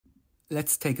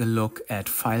Let's take a look at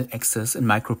file access in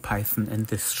Micropython in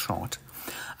this short.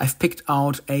 I've picked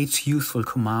out 8 useful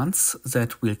commands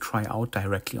that we'll try out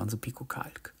directly on the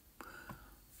PicoCalc.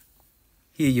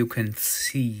 Here you can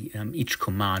see each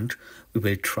command we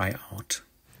will try out.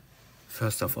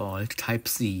 First of all, type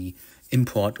the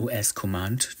import os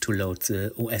command to load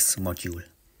the os module.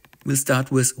 We'll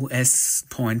start with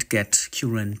os.get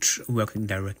current working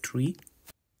directory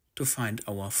to find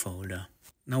our folder.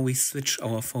 Now we switch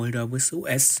our folder with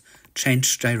os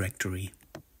change directory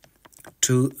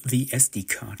to the SD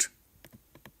card.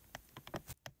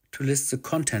 To list the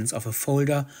contents of a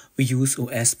folder, we use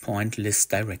os.list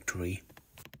directory.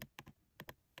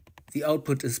 The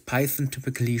output is Python,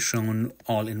 typically shown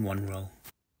all in one row.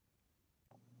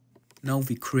 Now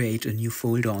we create a new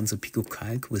folder on the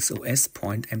PicoCalc with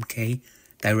os.mk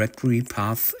directory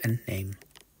path and name.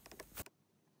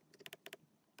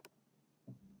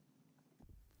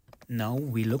 Now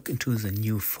we look into the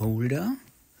new folder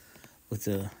with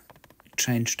the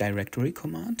change directory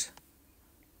command,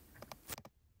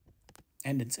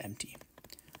 and it's empty.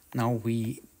 Now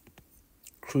we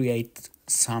create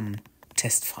some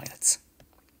test files.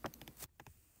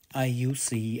 I use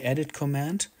the edit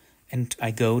command and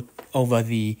I go over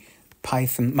the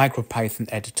Micropython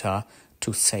editor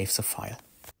to save the file.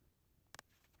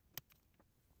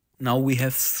 Now we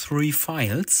have 3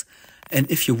 files, and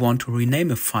if you want to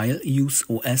rename a file, use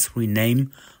os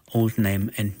rename old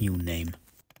name and new name.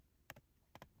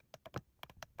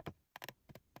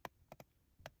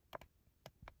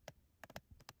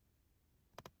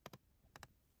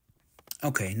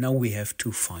 Okay, now we have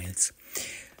 2 files.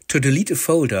 To delete a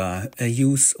folder,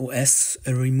 use os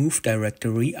remove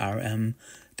directory rm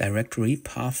directory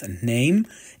path and name.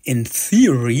 In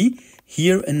theory,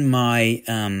 here in my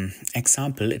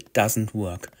example, it doesn't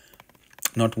work.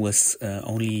 Not with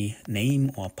only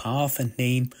name or path and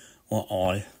name or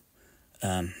all.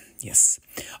 Yes.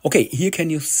 Okay, here can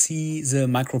you see the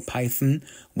Micropython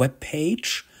web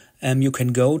page. You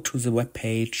can go to the web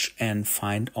page and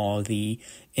find all the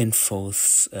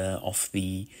infos of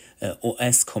the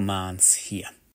os commands here.